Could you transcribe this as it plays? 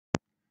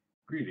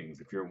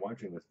Greetings. If you're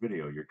watching this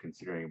video, you're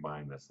considering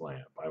buying this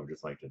lamp. I would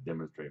just like to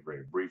demonstrate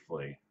very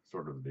briefly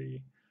sort of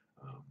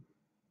um,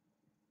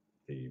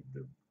 the,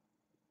 the,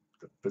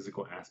 the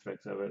physical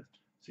aspects of it,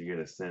 so you get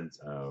a sense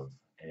of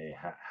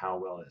how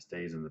well it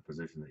stays in the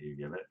position that you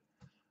give it.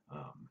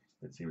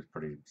 It seems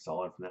pretty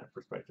solid from that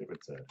perspective.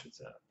 It's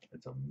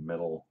a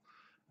metal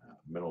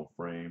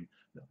frame,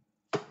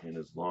 and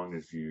as long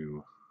as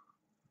you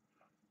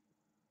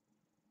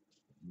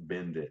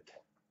bend it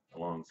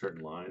along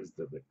certain lines,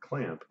 the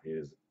clamp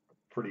is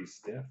pretty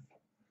stiff.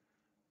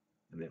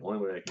 And the only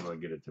way I can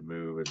really get it to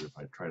move is if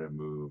I try to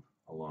move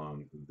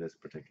along this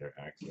particular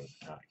axis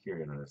out here.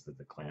 You notice that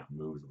the clamp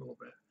moves a little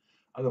bit.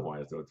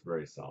 Otherwise, though, it's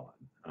very solid.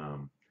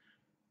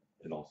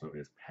 It also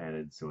is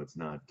padded, so it's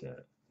not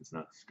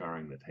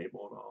scarring the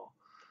table at all.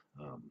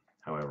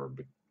 However,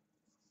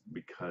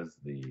 because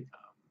the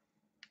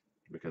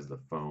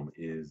foam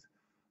is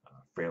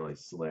fairly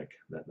slick,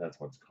 that's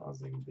what's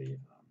causing the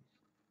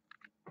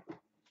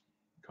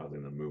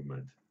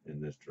movement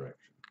in this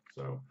direction.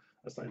 So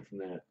aside from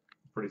that,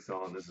 pretty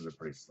solid. This is a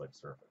pretty slick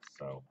surface.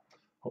 So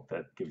hope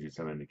that gives you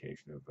some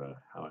indication of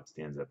how it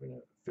stands up in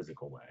a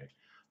physical way.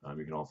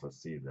 You can also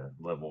see the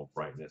level of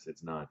brightness.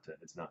 It's not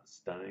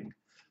stunning,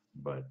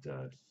 but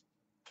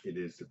it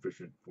is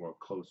sufficient for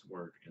close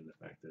work, and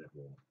the fact that it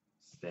will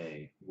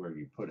stay where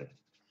you put it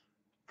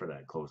for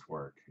that close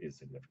work is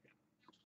significant.